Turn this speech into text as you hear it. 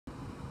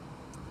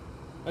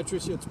Hi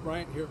Tricia, it's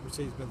Bryant here at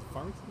Mercedes-Benz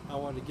Farmington. I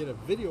wanted to get a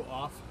video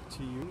off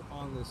to you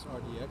on this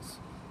RDX.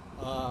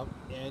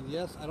 And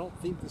yes, I don't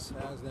think this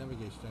has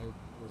navigation.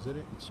 I was in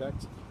it and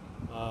checked,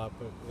 but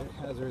it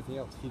has everything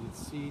else. Heated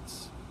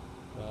seats,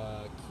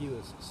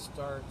 keyless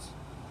start.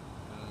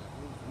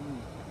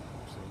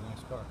 Actually a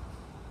nice car.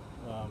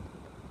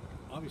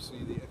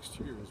 Obviously the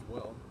exterior as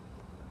well.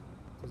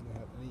 Doesn't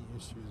have any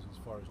issues as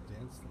far as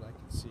dents that I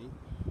can see,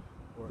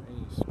 or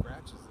any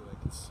scratches that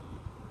I can see.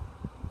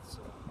 It's,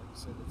 like I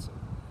said, it's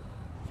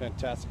a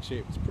fantastic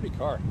shape. It's a pretty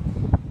car.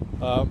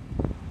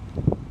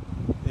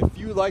 If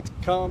you would like to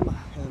come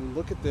and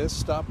look at this,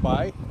 stop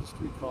by. Just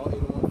give me a call,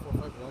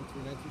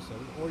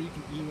 801-451-3937, or you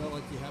can email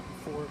like you have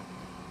before.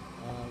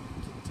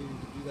 You can continue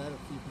to do that if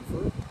you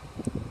prefer.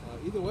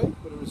 Either way,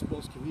 whatever is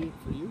most convenient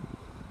for you.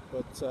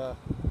 But I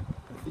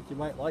think you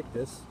might like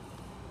this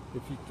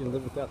if you can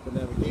live without the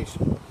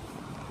navigation,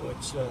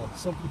 which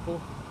some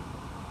people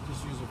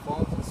just use their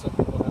phones, and some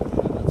people have to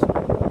have that. So it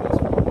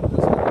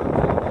does have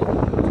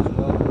navigation as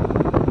well.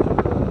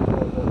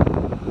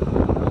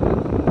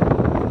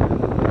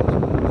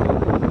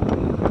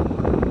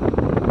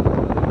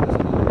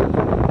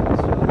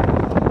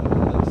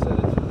 Like I said,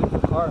 it's a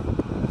beautiful car.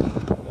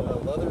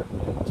 Leather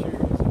and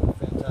interior is in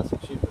fantastic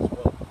shape as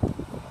well.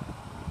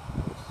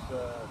 It's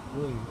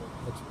really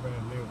looks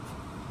brand new.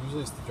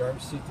 Usually it's the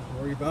driver's seat that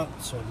you worry about,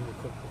 so I'll give you a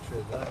quick picture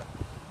of that.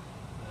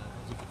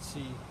 As you can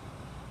see,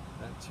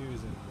 that too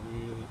is in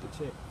really good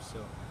shape,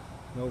 so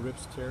no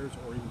rips, tears,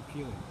 or even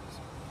peeling.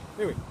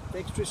 Anyway,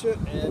 thanks Tricia,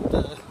 and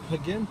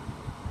again,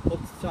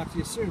 hope to talk to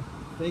you soon.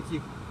 Thank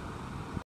you.